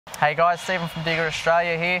Hey guys, Stephen from Digga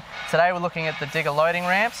Australia here. Today we're looking at the Digga Loading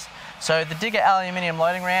Ramps. So the Digga Aluminium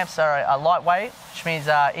loading ramps are lightweight, which means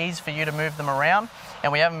easy for you to move them around.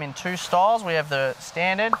 And we have them in two styles. We have the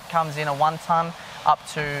standard, comes in a 1 tonne up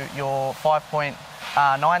to your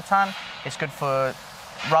 5.9 tonne. It's good for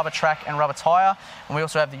rubber track and rubber tyre. And we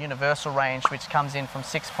also have the universal range, which comes in from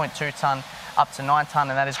 6.2 tonne up to 9 tonne,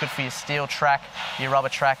 and that is good for your steel track, your rubber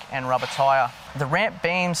track and rubber tyre. The ramp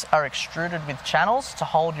beams are extruded with channels to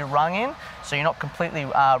hold your rung in, so you're not completely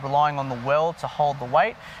relying on the weld to hold the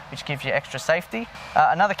weight, which gives you extra safety.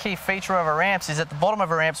 Another key feature of our ramps is at the bottom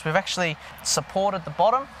of our ramps, we've actually supported the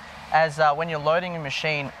bottom, as when you're loading a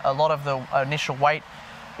machine, a lot of the initial weight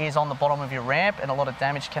is on the bottom of your ramp and a lot of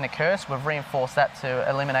damage can occur, so we've reinforced that to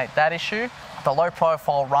eliminate that issue. The low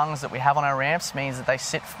profile rungs that we have on our ramps means that they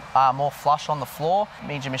sit more flush on the floor. It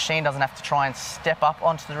means your machine doesn't have to try and step up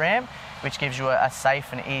onto the ramp, which gives you a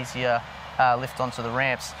safe and easier lift onto the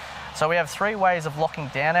ramps. So we have 3 ways of locking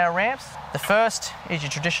down our ramps. The first is your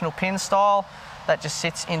traditional pin style that just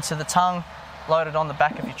sits into the tongue loaded on the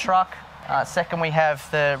back of your truck. Second, we have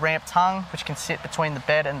the ramp tongue, which can sit between the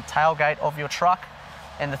bed and the tailgate of your truck.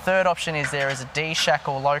 And the third option is there is a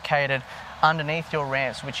D-shackle located underneath your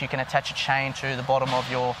ramps, which you can attach a chain to the bottom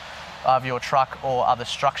of your truck or other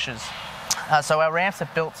structures. So our ramps are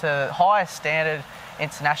built to highest standard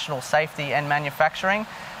international safety and manufacturing,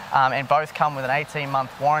 and both come with an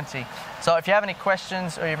 18-month warranty. So if you have any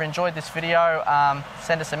questions or you've enjoyed this video,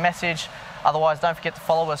 send us a message. Otherwise, don't forget to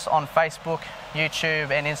follow us on Facebook,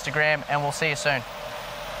 YouTube and Instagram, and we'll see you soon.